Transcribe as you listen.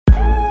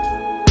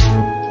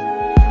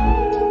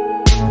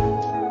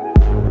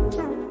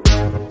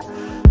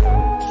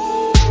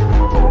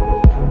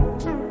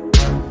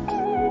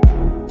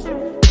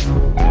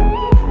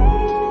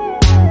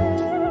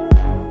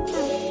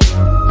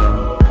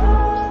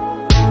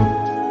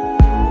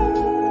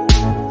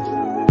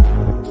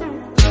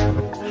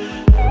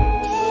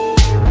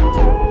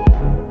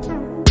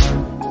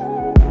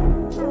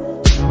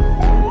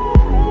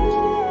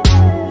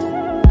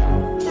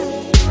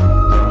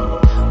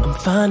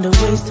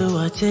to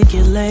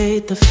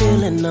articulate the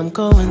feeling I'm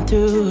going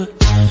through.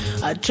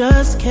 I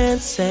just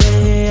can't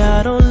say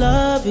I don't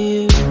love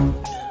you,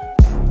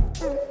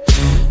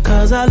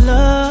 'cause I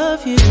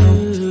love you.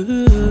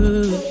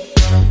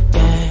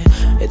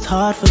 Yeah, it's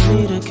hard for me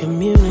to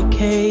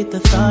communicate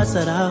the thoughts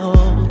that I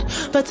hold,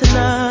 but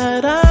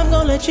tonight I'm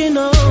gonna let you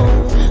know.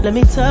 Let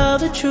me tell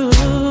the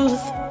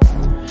truth.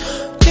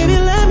 Baby,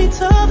 let me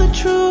tell the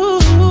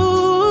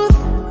truth.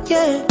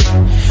 Yeah,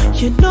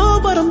 you know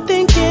what I'm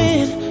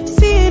thinking.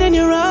 See it in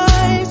your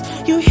eyes.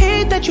 You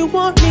hate that you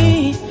want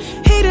me.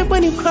 Hate it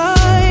when you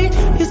cry.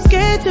 You're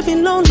scared to be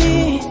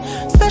lonely,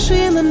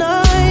 especially in the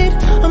night.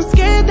 I'm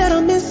scared that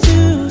I'll miss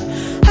you.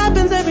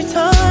 Happens every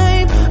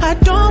time. I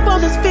don't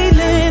want this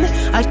feeling.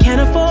 I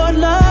can't afford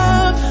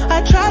love. I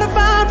try to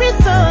find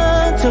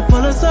reason to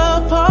pull us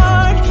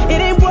apart. It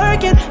ain't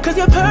working, 'cause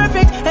you're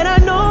perfect, and I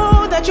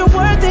know that you're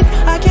worth it.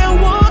 I can't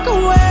walk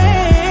away.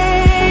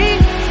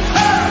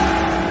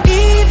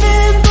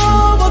 Even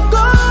though we're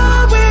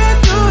going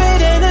through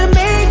it and it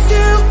makes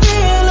you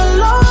feel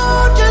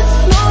alone, just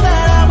know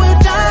that I would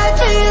die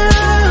for you.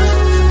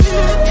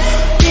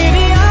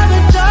 Baby, I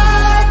would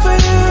die for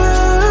you.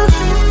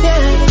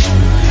 Yeah.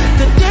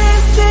 The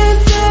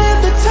distance and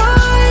the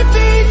time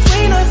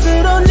between us,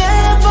 it'll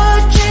never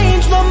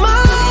change my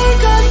mind.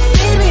 'Cause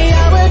baby,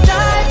 I would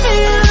die for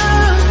you.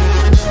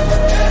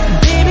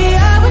 Baby,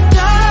 I would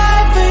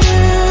die for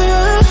you.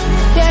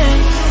 Yeah.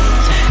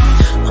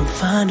 I'm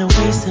finding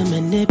ways to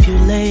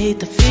manipulate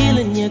the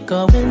feeling you're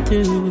going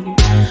through,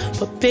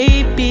 but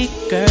baby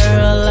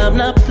girl, I'm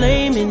not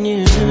blaming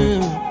you.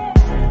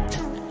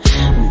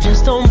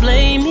 Just don't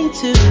blame me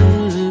too.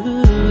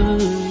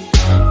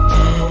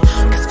 Yeah.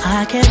 'Cause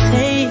I can't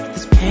take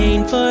this pain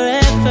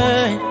forever,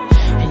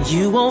 and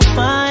you won't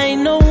find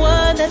no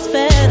one that's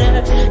better.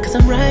 'Cause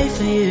I'm right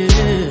for you,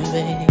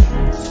 babe.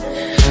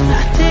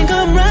 I think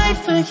I'm right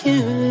for you.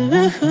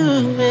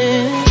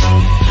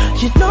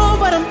 You know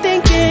what I'm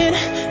thinking.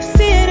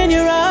 See it in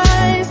your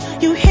eyes.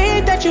 You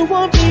hate that you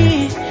want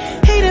me.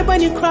 Hate it when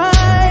you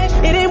cry.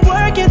 It ain't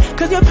working,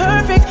 'cause you're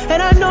perfect, and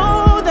I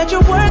know that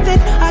you're worth it.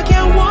 I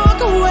can't walk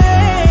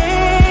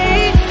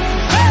away.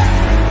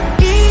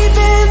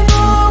 Even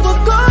though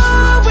we're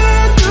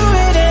going through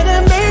it and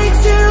it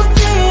makes you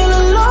feel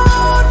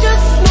alone,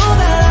 just know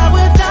that I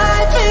would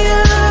die for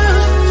you.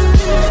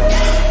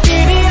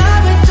 Baby, I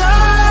would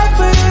die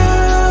for you.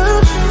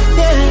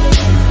 Yeah.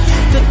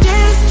 The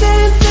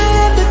distance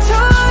and the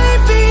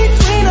time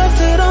between us,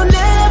 it'll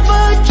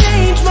never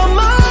change my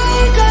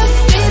mind. 'Cause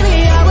baby,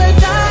 I would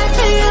die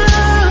for you.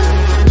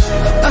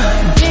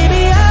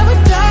 Baby, I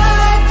would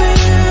die for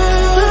you.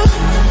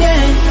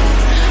 Yeah,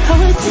 I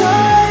would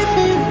die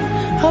for you.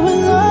 I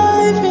would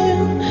lie for you.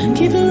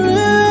 Keep it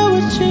real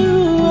with you.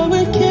 I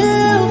would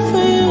kill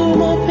for you,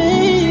 my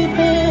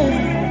baby.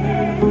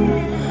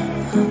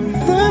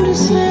 I'm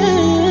just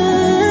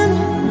saying,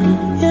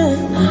 yeah.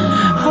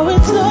 I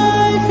would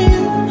die for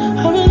you.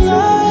 I would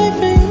lie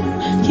for you.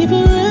 Keep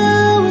it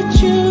real with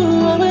you.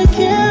 I would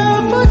kill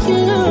for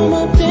you,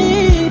 my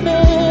baby.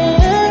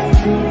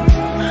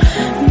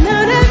 Na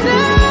na na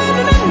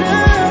na na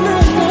na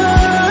na.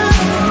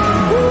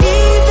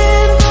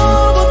 Even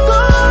though we're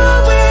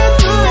going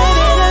through it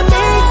and it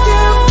makes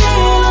you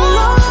feel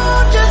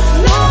alone, just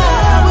know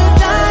that I would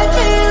die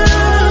for you.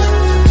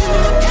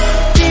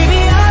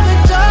 Baby, I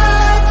would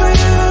die for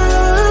you.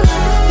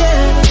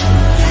 Yeah.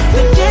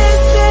 The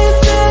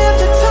distance and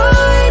the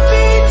time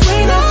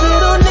between us,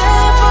 it'll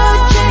never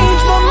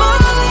change my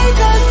mind.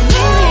 'Cause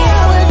baby,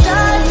 I would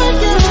die for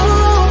you.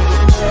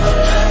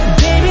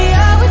 Baby,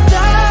 I would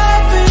die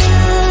for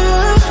you.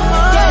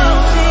 Yeah.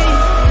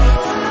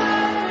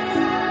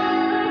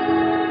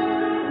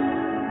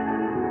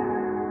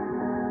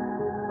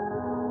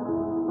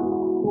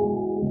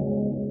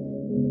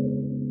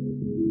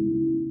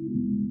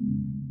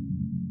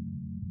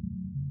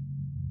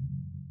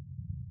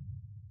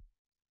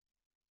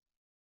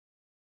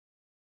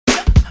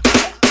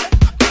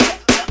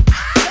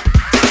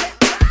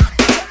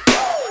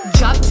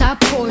 Drop top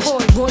Porsche,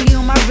 rollie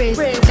on my wrist,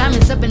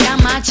 diamonds up and down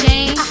my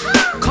chain.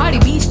 Cardi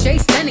B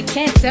straight stunning,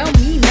 can't tell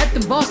me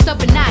nothing. Bossed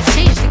up and I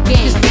changed the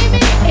game.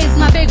 It's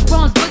my big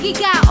bronze boogie,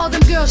 got all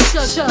them girls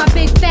shook. My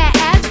big fat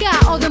ass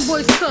got all them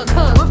boys cooked.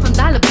 We're from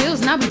dollar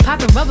bills, now we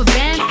popping rubber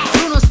bands.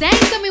 Bruno sang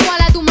to me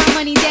while I do my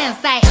money dance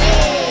like,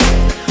 hey.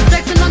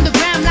 Flexing on the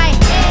gram like,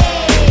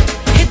 hey.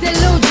 Hit the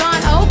Lil Jon,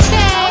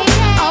 okay,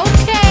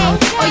 okay.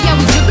 Oh yeah,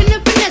 we dripping the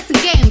finesse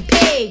and getting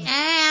paid.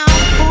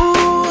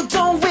 Ooh,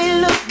 don't we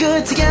look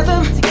good together?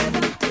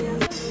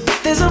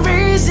 There's a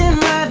reason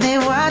why they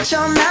watch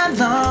all night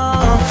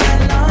long.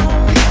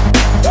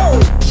 Woo!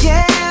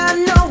 Yeah, I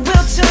know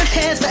we'll turn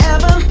heads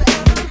forever.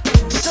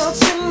 So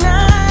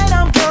tonight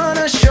I'm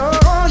gonna show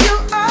you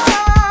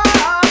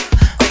off.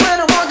 When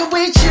I walk away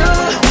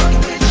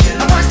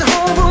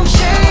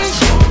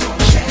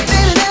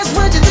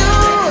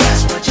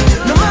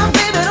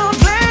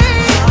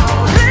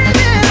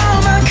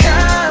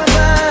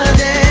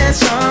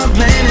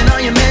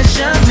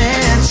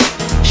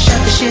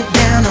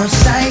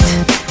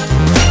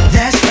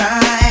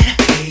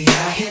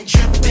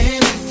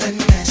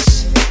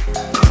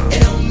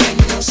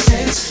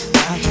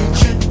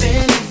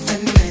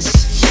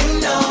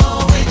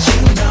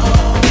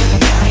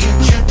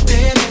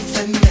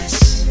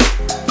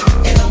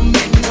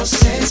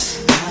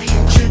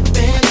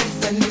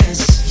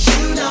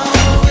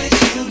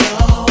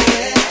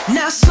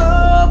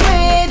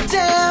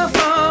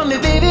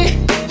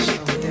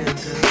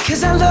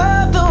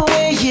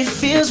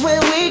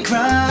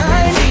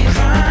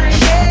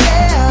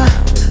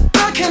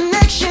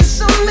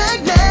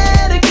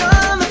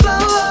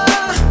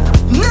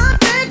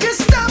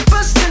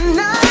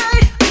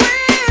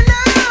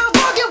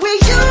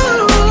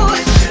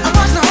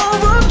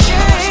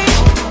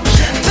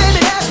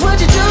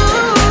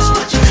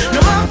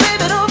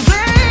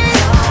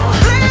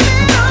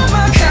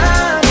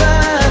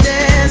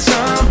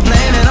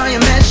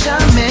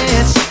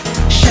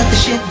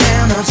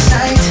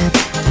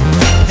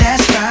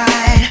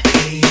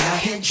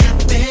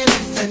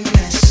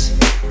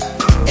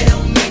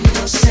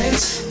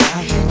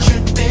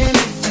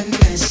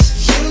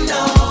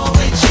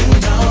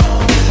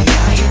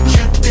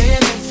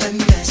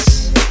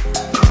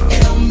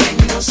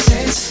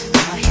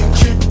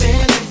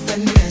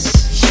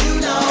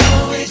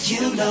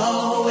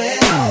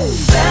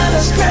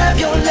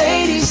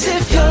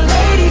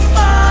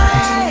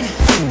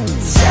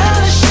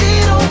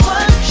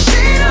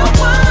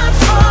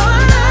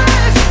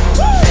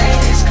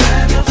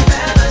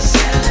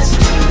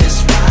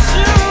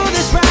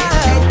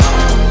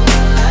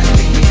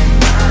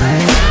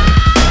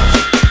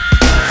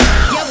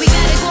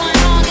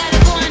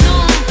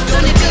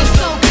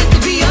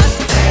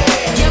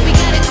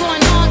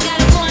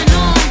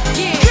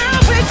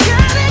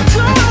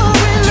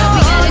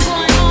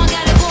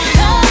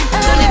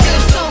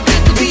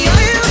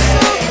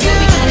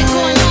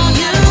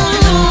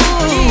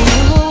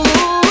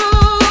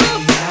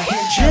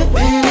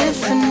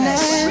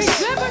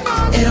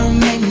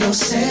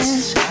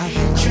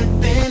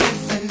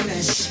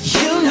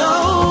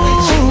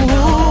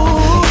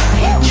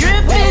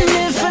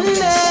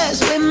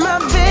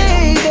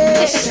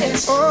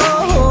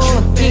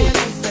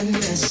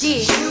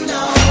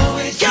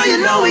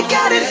know we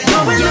got it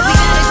going on.